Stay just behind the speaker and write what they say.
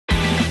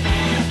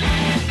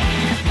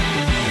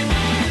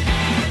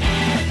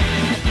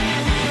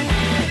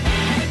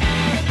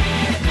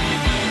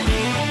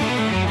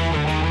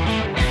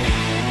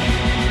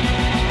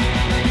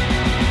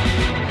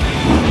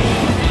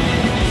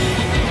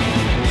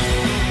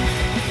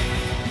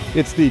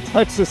It's the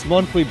Texas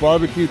Monthly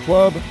Barbecue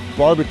Club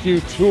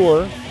Barbecue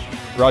Tour,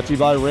 brought to you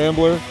by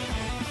Rambler.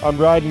 I'm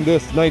riding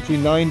this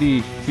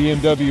 1990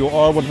 BMW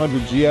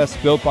R100 GS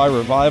built by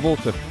Revival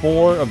to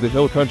 4 of the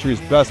Hill Country's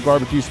best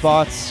barbecue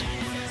spots.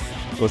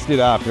 Let's get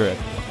after it.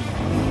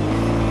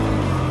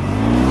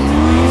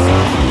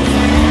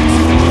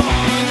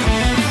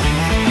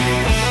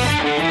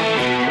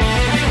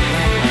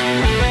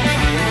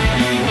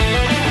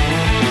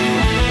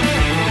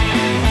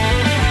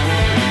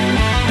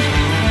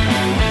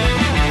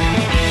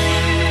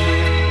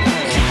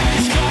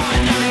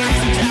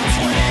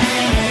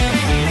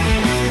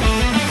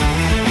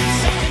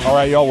 All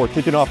right, y'all, we're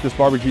kicking off this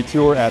barbecue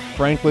tour at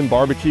Franklin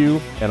Barbecue,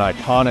 an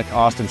iconic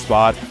Austin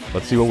spot.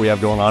 Let's see what we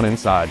have going on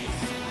inside.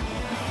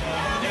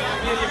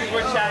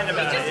 We're chatting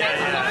about it.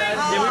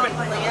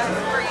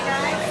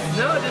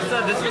 No,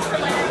 this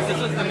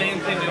was the main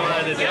thing we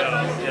wanted to do.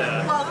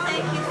 Yeah. Well,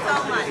 thank you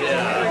so much.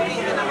 Yeah.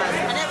 And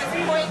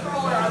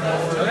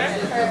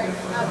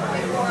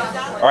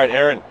it was All right,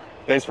 Aaron,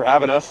 thanks for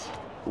having us.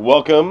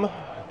 Welcome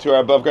to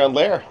our above ground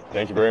lair.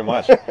 Thank you very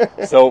much.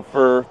 So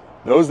for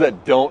those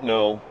that don't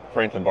know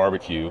Franklin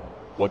Barbecue,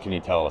 what can you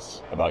tell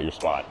us about your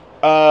spot?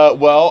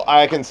 Well,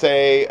 I can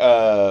say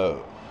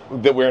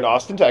that we're in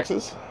Austin,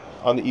 Texas,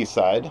 on the east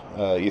side,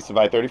 east of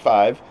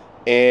I-35,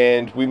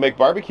 and we make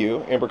barbecue,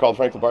 and we're called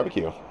Franklin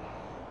Barbecue.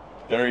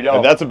 There you go.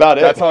 And that's about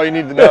it. That's all you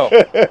need to know.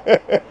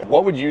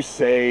 What would you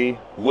say,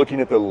 looking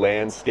at the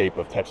landscape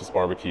of Texas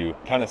barbecue,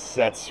 kind of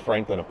sets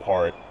Franklin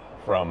apart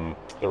from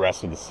the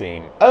rest of the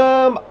scene?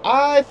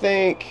 I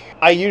think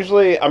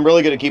I'm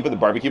really good at keeping the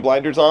barbecue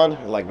blinders on.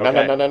 Like, no.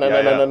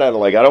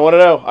 Like, I don't want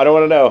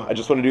to know. I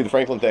just want to do the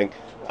Franklin thing.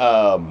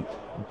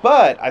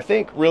 But I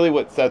think really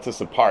what sets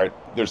us apart,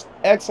 there's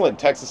excellent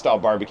Texas style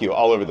barbecue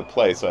all over the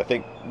place. So I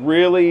think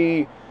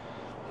really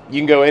you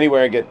can go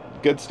anywhere and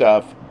get good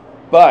stuff.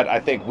 But I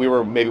think we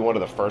were maybe one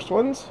of the first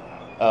ones.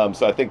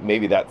 So I think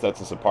maybe that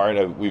sets us apart.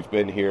 We've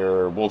been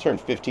here, we'll turn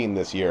 15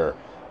 this year.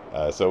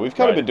 So we've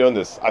kind of been doing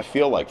this, I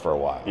feel like, for a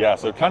while. Yeah,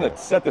 so it kind of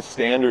set the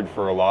standard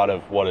for a lot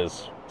of what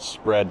is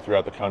spread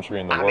throughout the country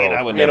and the world.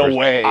 I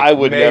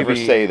would never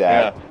say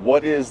that. Yeah.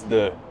 What is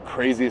the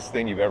craziest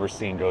thing you've ever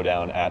seen go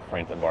down at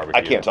Franklin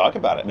Barbecue? I can't talk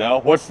about it. No?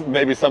 What's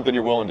maybe something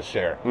you're willing to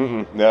share?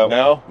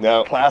 No.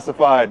 No?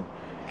 Classified.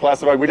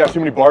 We'd have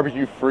too many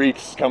barbecue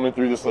freaks coming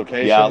through this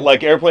location. Yeah,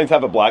 like airplanes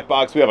have a black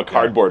box, we have a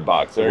cardboard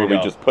box where we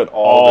just put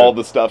all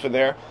the stuff in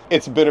there.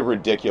 It's been a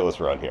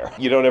ridiculous run here.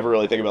 You don't ever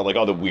really think about like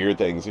all the weird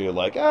things. You're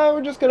like, oh,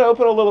 we're just gonna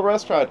open a little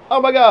restaurant.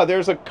 Oh my God,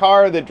 there's a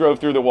car that drove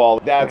through the wall.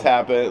 That's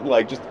happened.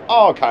 Like just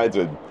all kinds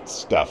of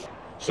stuff.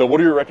 So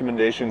what are your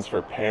recommendations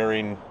for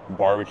pairing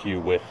barbecue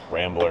with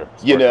Rambler?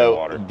 You know,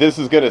 water? This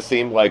is gonna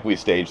seem like we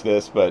staged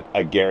this, but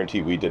I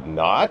guarantee we did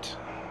not.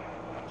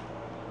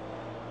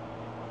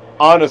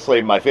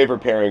 Honestly, my favorite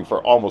pairing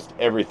for almost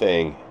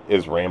everything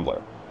is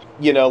Rambler.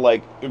 You know,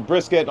 like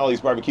brisket and all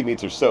these barbecue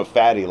meats are so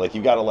fatty, like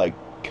you gotta like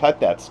cut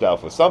that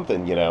stuff with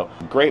something, you know.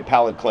 Great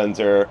palate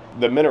cleanser.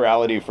 The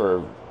minerality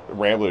for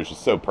Rambler is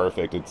just so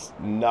perfect. It's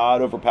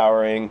not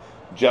overpowering,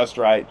 just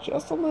right,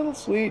 just a little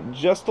sweet,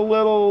 just a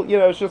little, you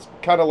know, it's just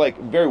kind of like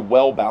very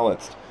well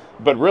balanced.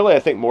 But really,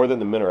 I think more than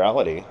the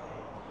minerality,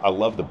 I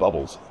love the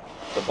bubbles.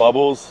 The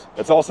bubbles,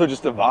 it's also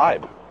just a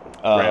vibe,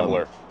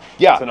 Rambler.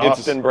 Yeah, it's an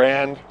Austin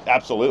brand.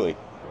 Absolutely.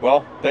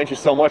 Well, thank you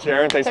so much,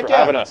 Aaron. Thanks for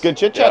having us. Good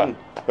chit-chatting.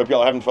 Hope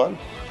y'all are having fun.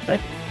 All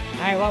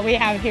right, what we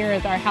have here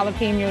is our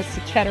jalapeno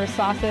cheddar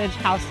sausage,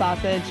 house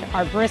sausage,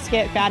 our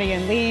brisket, fatty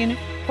and lean,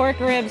 pork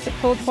ribs,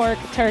 pulled pork,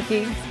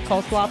 turkey,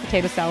 coleslaw,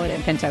 potato salad,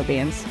 and pinto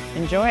beans.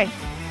 Enjoy.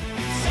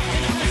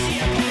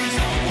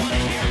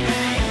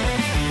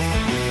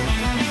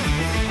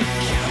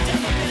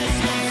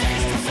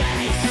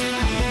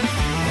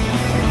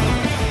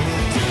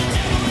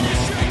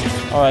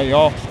 All right,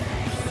 y'all.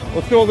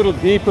 Let's go a little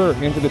deeper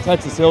into the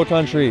Texas Hill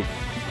Country,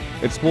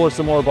 explore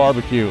some more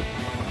barbecue.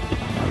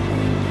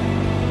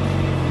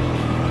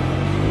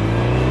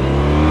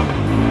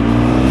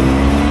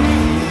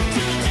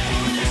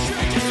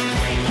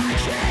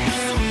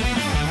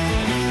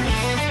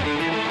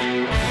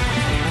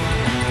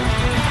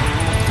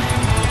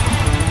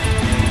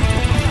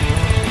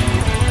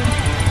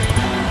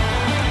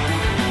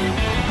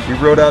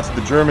 We rode out to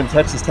the German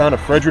Texas town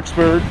of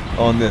Fredericksburg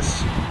on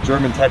this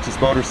German Texas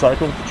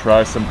motorcycle to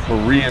try some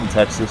Korean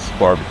Texas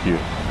barbecue.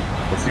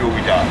 Let's see what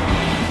we got.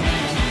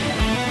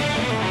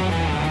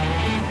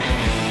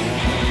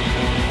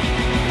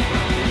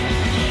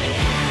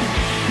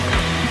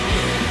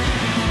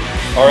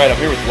 All right, I'm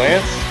here with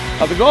Lance.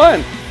 How's it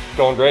going?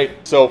 Going great.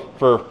 So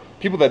for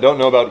people that don't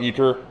know about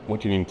Eater,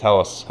 what can you tell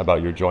us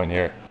about your joint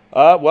here?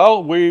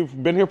 Well,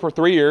 we've been here for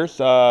 3 years.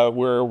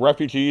 We're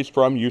refugees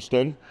from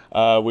Houston.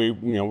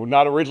 We're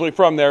not originally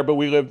from there,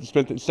 but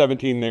spent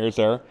 17 years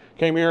there.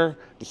 Came here,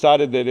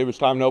 decided that it was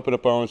time to open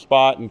up our own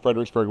spot, and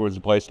Fredericksburg was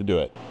the place to do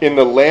it. In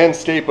the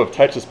landscape of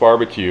Texas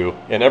barbecue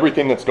and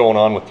everything that's going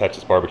on with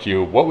Texas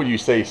barbecue, what would you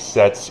say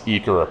sets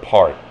Eaker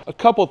apart? A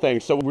couple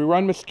things. So we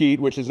run mesquite,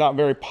 which is not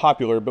very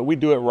popular, but we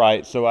do it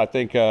right. So I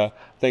think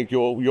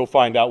you'll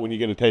find out when you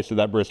get a taste of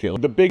that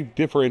brisket. The big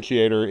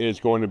differentiator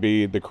is going to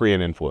be the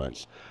Korean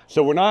influence.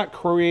 So we're not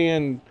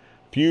Korean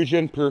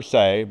fusion per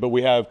se, but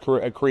we have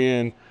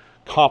Korean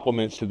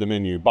complements to the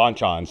menu,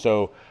 banchan.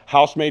 So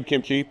house-made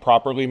kimchi,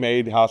 properly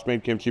made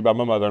house-made kimchi by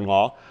my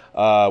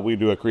mother-in-law. We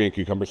do a Korean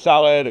cucumber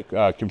salad,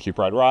 kimchi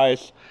fried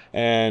rice,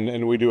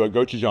 and we do a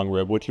gochujang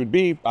rib, which would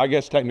be, I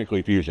guess,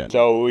 technically fusion.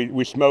 So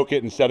we smoke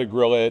it instead of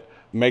grill it,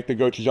 make the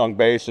gochujang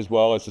base as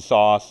well as the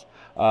sauce.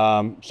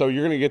 So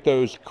you're going to get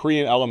those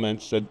Korean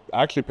elements that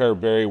actually pair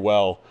very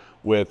well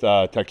with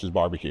Texas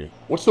barbecue.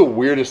 What's the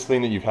weirdest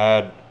thing that you've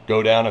had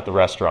go down at the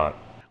restaurant?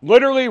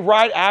 Literally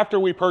right after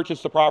we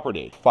purchased the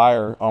property.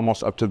 Fire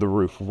almost up to the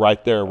roof,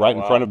 right there, right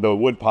in front of the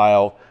wood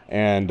pile,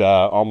 and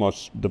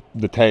almost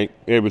the tank.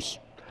 It was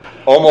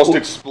almost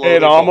exploded.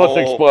 It almost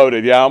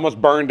exploded. Yeah, almost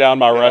burned down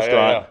my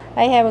restaurant.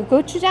 I have a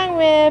gochujang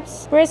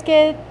ribs,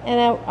 brisket,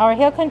 and our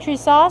Hill Country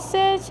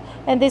sausage.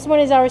 And this one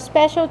is our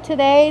special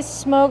today,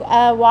 smoked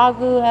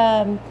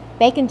Wagyu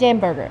bacon jam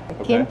burger.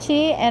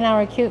 Kimchi and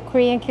our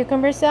Korean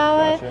cucumber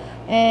salad. Gotcha.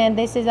 And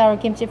this is our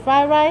kimchi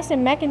fried rice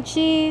and mac and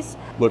cheese.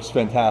 Looks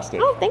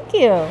fantastic. Oh, thank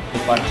you. That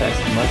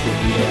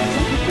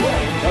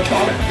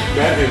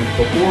and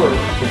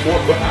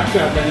but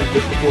actually I met him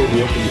just before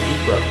we opened the food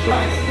truck.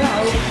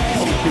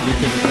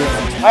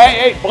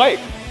 Hey, Blake.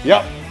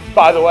 Yep.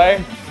 By the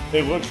way,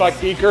 it looks like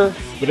Eaker,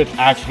 but it's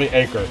actually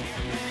Acre.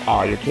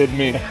 Oh, you're kidding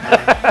me.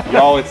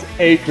 Y'all, it's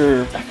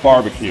Acre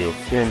Barbecue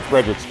here in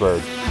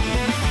Fredericksburg.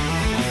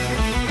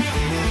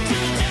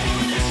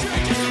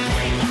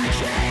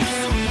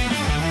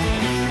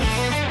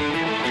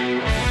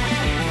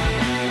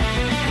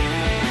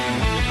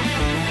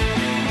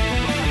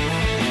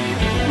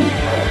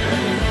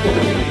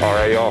 All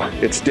right,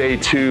 y'all, it's day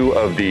 2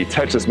 of the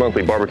Texas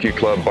Monthly Barbecue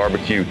Club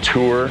Barbecue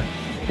Tour.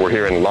 We're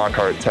here in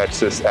Lockhart,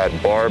 Texas at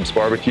Barb's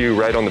Barbecue,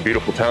 right on the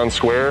beautiful town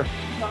square.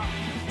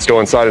 Let's go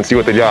inside and see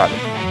what they got.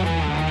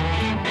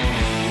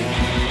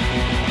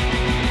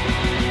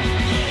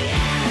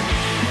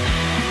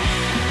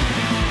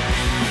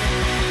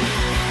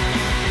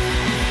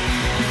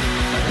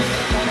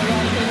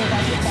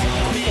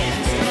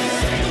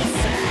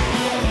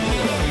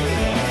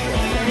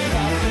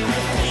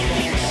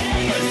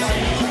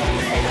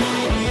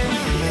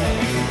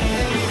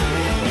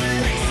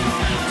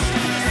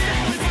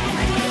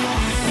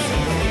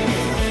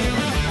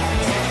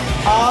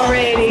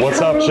 Alrighty. What's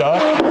up,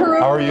 Chuck?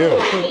 How are you?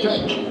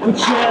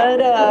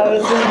 Shut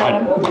up.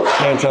 I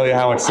can't tell you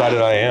how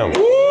excited I am.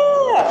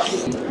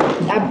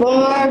 At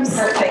Barb's,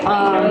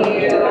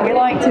 we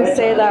like to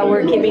say that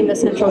we're keeping the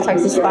Central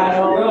Texas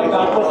style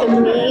with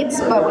the meats,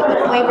 but with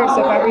the flavors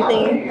of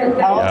everything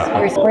else. Yeah.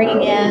 We're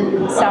bringing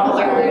in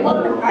Southern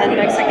and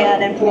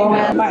Mexican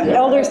influence. My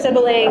elder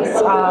siblings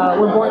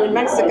were born in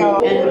Mexico,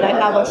 and I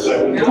have a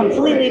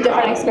completely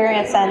different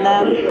experience than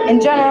them. In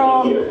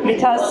general,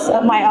 because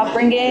of my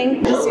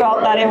upbringing, I just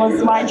felt that it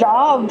was my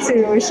job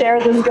to share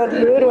this good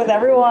food with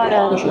everyone.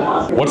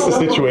 And What's the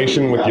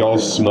situation with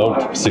y'all's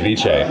smoked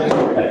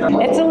ceviche?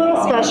 it's a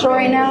little special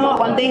right now.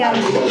 One thing I'm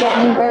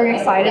getting very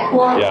excited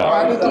for Yeah.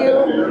 barbecue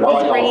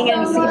is bringing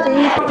in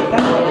seafood.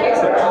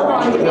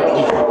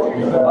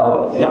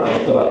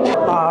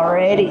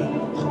 Alrighty.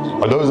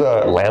 Are those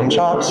lamb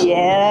chops?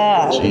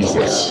 Yeah.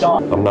 Jesus,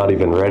 I'm not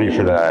even ready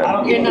for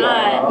that. You're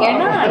not.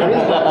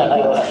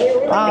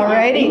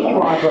 Alrighty.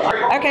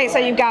 Okay, so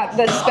you've got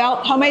the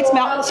homemade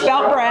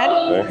spelt bread.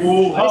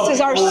 This is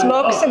our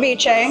smoked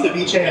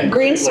ceviche,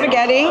 green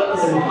spaghetti,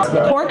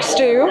 pork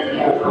stew.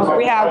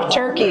 We have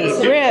turkey,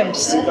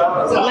 ribs,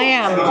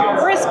 lamb,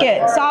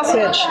 brisket,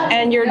 sausage,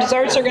 and your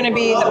desserts are going to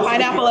be the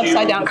pineapple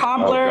upside down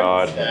cobbler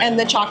God. and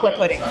the chocolate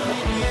pudding.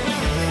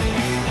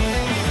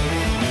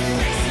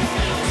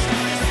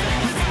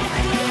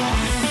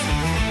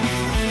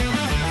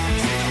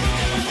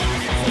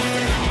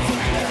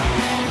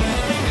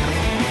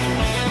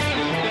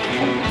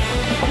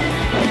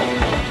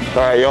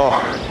 All right, y'all.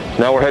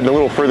 Now we're heading a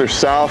little further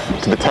south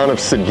to the town of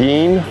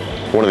Seguin,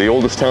 one of the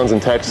oldest towns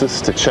in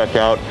Texas, to check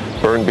out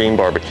Burn Bean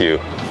Barbecue.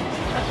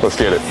 Let's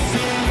get it.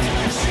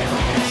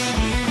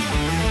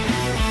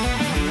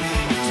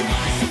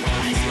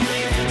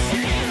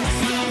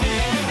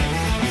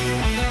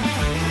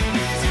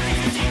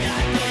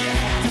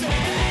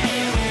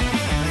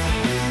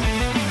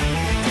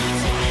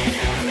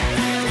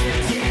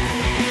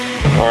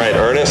 All right,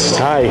 Ernest.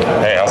 Hi.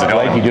 Hey, how's it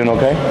going? Blake, you doing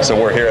okay? So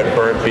we're here at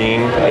Burnt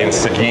Bean in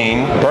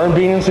Seguin. Burn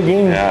Bean and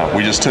Seguin? Yeah,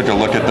 we just took a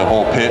look at the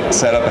whole pit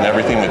setup and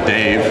everything with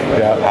Dave.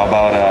 Yeah. How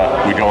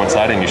about we go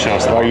inside and you show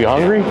us the Are you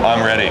hungry?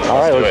 I'm ready. All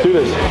right, let's do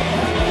this.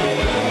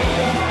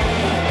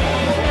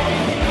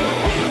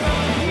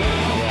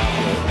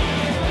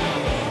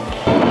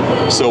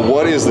 So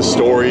what is the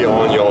story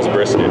on y'all's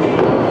brisket?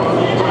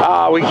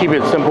 We keep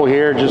it simple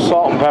here, just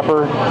salt and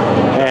pepper,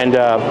 and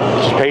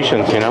just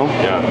patience, you know?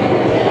 Yeah.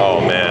 Oh,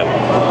 man.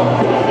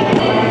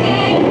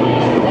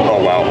 Oh,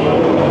 wow.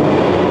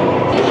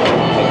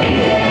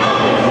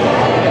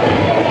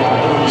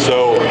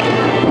 So,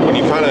 when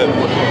you kind of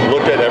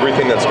look at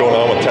everything that's going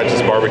on with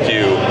Texas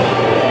barbecue,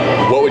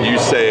 what would you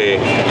say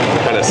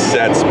kind of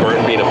sets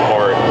Burnt Bean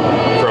apart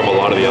from a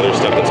lot of the other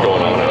stuff that's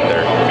going on out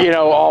there? You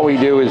know, all we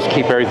do is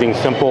keep everything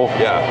simple.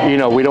 Yeah. You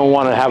know, we don't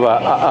want to have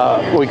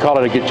we call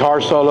it a guitar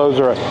solos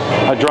or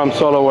a drum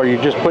solo where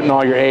you're just putting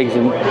all your eggs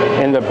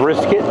in the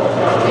brisket.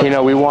 You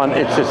know, we want,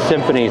 it's a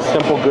symphony,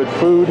 simple, good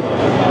food,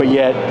 but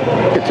yet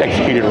it's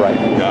executed right.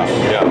 Yeah,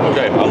 yeah,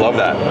 okay, I love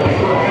that.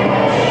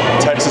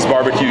 Texas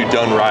barbecue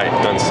done right,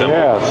 done simple.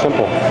 Yeah,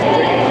 simple.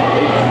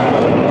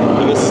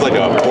 And this is like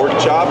a pork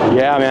chop?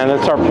 Yeah, man,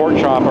 that's our pork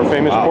chop, our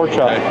famous pork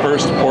chop. Okay.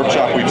 First pork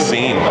chop we've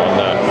seen on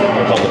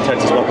the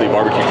Texas Monthly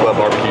Barbecue Club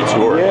barbecue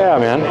tour. Yeah,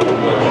 man.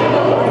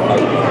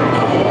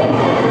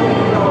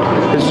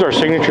 This is our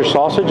signature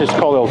sausage. It's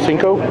called El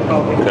Cinco.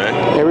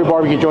 Okay. Every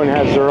barbecue joint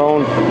has their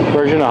own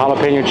version of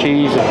jalapeno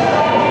cheese.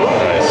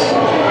 Nice.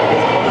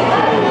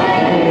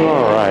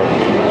 All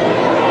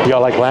right.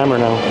 Y'all like lamb or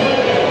no?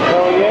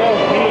 Oh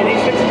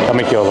yeah. I'll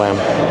make you a lamb.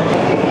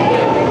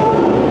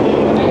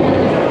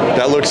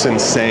 That looks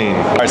insane.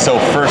 All right, so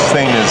first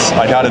thing is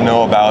I got to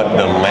know about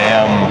the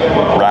lamb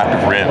rack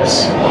of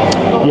ribs.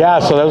 Yeah,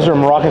 so those are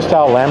Moroccan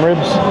style lamb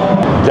ribs.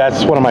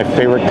 That's one of my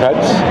favorite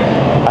cuts.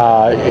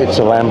 It's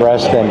a lamb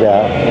breast, and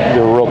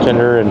they're real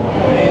tender, and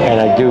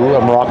I do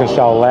a Moroccan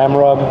style lamb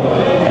rub,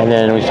 and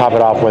then we top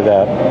it off with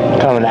a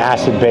kind of an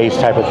acid base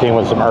type of thing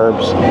with some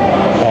herbs,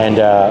 and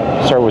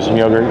start with some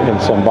yogurt and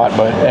some butt,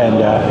 and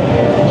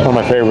it's one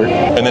of my favorite.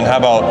 And then how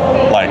about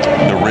like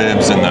the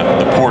ribs and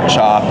the pork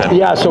chop? And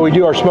yeah, so we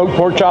do our smoked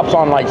pork chops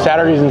on like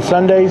Saturdays and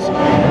Sundays.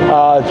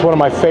 It's one of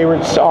my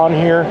favorites on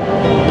here.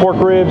 Pork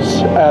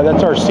ribs,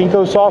 that's our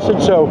Cinco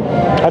sausage, so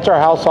that's our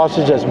house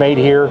sausage that's made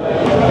here,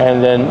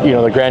 and then you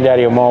know the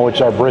granddaddy of them all, which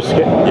is our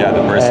brisket. Yeah,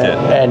 the brisket.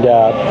 And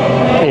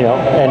you know,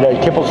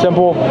 and keep it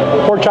simple.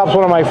 Pork chop's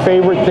one of my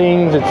favorite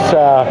things. It's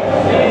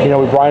you know,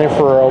 we brine it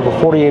for over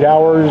 48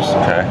 hours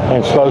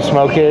and slow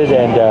smoke it,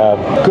 and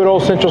good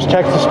old Central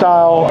Texas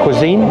style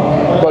cuisine.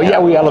 But yeah,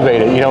 we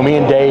elevate it. You know, me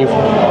and Dave,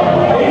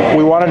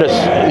 we wanted to.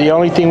 The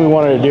only thing we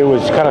wanted to do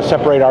was kind of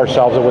separate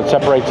ourselves, and what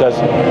separates us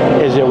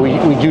is that we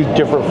do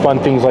different fun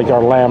things like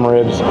our lamb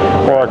ribs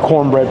or our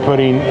cornbread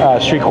pudding,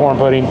 street corn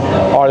pudding,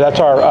 or that's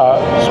our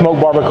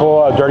smoked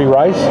barbacoa dirty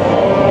rice,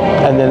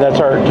 and then that's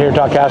our tater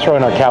tot casserole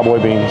and our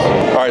cowboy beans.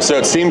 All right, so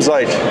it seems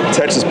like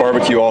Texas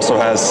barbecue also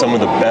has some of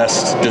the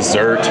best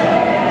dessert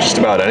just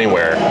about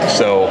anywhere.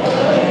 So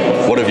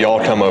what have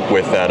y'all come up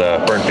with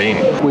at Burnt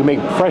Bean? We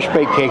make fresh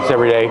baked cakes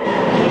every day.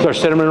 It's our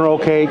cinnamon roll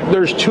cake.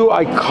 There's two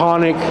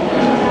iconic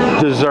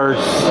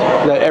desserts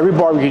that every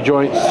barbecue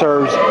joint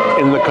serves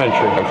in the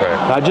country. Okay.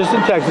 Not just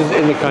in Texas,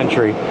 in the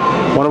country.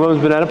 One of them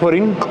is banana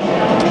pudding,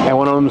 and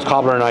one of them is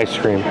cobbler and ice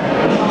cream.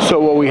 So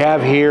what we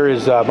have here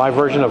is my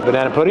version of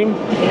banana pudding.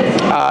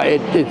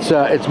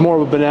 It's more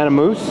of a banana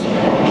mousse,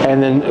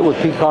 and then with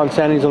pecan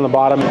sandings on the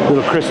bottom,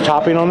 little crisp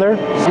topping on there.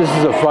 This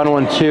is a fun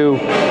one too.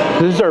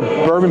 This is our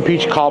bourbon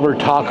peach cobbler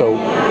taco.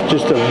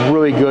 Just a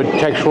really good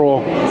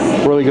textural,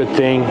 really good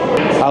thing.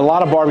 A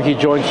lot of barbecue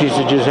joints used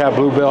to just have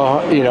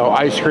bluebell, you know,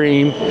 ice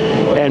cream,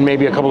 and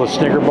maybe a couple of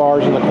Snicker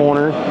bars in the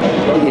corner.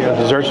 You know,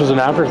 desserts was an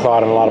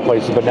afterthought in a lot of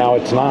places, but now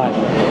it's not.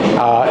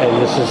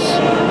 And this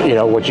is, you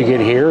know, what you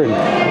get here, and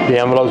the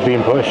envelope's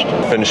being pushed.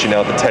 Finishing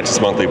out the Texas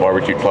Monthly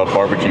Barbecue Club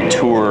barbecue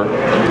tour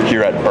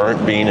here at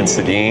Burnt Bean in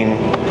Seguin.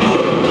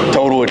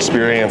 Total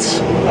experience.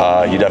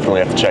 You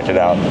definitely have to check it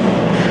out.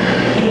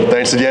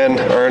 Thanks again,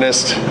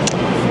 Ernest.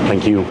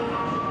 Thank you.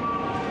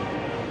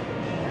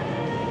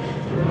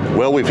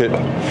 Well, we've hit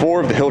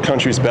 4 of the Hill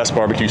Country's best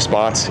barbecue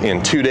spots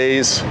in 2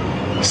 days.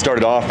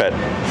 Started off at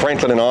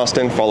Franklin and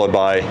Austin, followed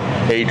by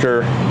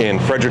Acre in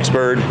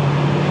Fredericksburg,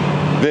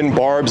 then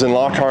Barb's in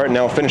Lockhart,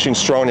 now finishing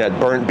strong at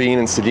Burnt Bean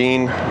in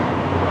Seguin.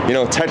 You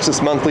know,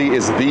 Texas Monthly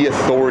is the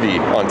authority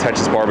on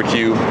Texas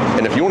barbecue,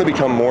 and if you want to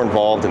become more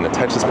involved in the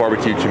Texas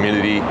barbecue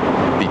community,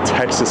 the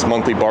Texas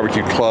Monthly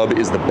Barbecue Club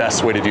is the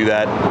best way to do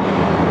that.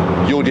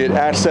 You'll get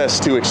access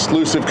to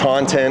exclusive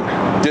content,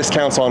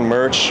 discounts on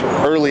merch,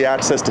 early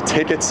access to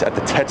tickets at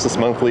the Texas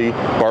Monthly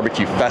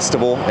Barbecue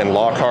Festival in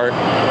Lockhart.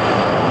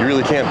 You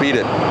really can't beat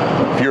it.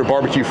 If you're a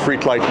barbecue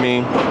freak like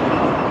me,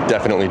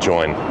 definitely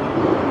join.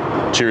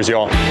 Cheers,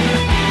 y'all.